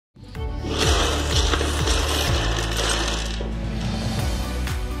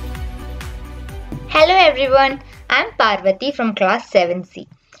Hello everyone, I'm Parvathy from class 7C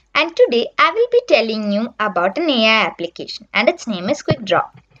and today I will be telling you about an AI application and its name is QuickDraw.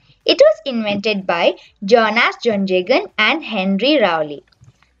 It was invented by Jonas Jonjagan and Henry Rowley.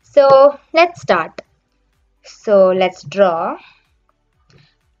 So let's start. So let's draw.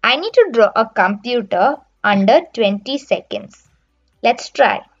 I need to draw a computer under 20 seconds. Let's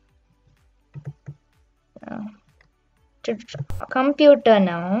try. To draw a computer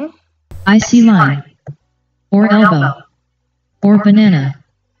now. I see line, or elbow, or banana,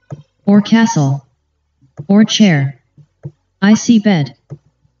 or castle, or chair. I see bed,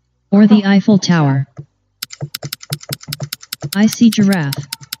 or the Eiffel Tower. I see giraffe,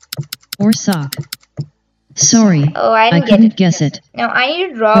 or sock. Sorry, I couldn't guess it. Now I need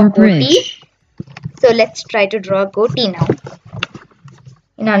to draw a goatee. So let's try to draw a goatee now.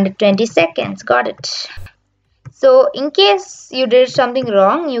 In under 20 seconds, got it. So in case you did something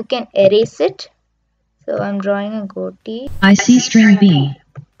wrong, you can erase it. So I'm drawing a goatee. I see string bean,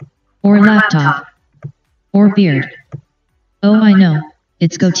 or laptop, or beard. Oh, I know,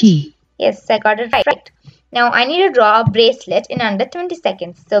 it's goatee. Yes, I got it right. Now I need to draw a bracelet in under 20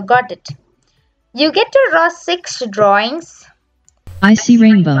 seconds. So got it. You get to draw 6 drawings. I see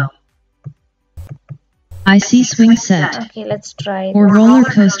rainbow. I see swing set. Okay, let's try. Or roller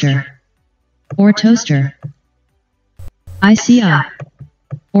coaster. Or toaster. I see eye.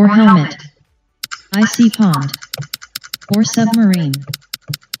 Or helmet. I see pond. Or submarine.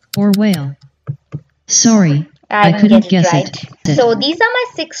 Or whale. Sorry, I couldn't guess it. So these are my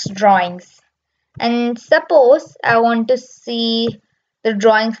 6 drawings. And suppose I want to see the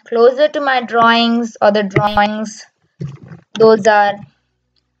drawings closer to my drawings or the drawings those are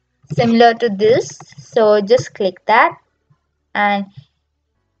similar to this. So just click that and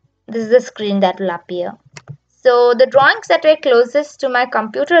this is the screen that will appear. So the drawings that were closest to my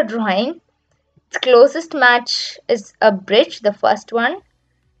computer drawing, its closest match is a bridge, the first one,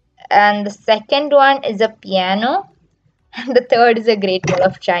 and the second one is a piano, and the third is a Great Wall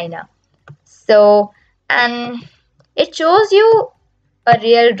of China. So, and it shows you a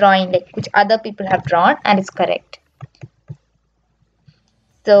real drawing like which other people have drawn and it's correct.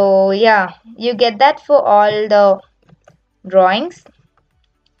 So yeah, you get that for all the drawings.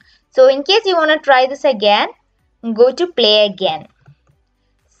 So in case you want to try this again, go to play again.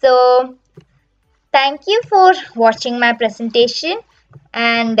 So thank you for watching my presentation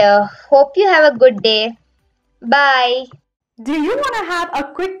and hope you have a good day. Bye. Do you want to have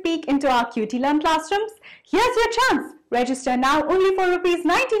a quick peek into our QtLearn classrooms? Here's your chance. Register now only for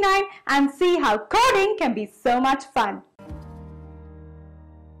 ₹99 and see how coding can be so much fun.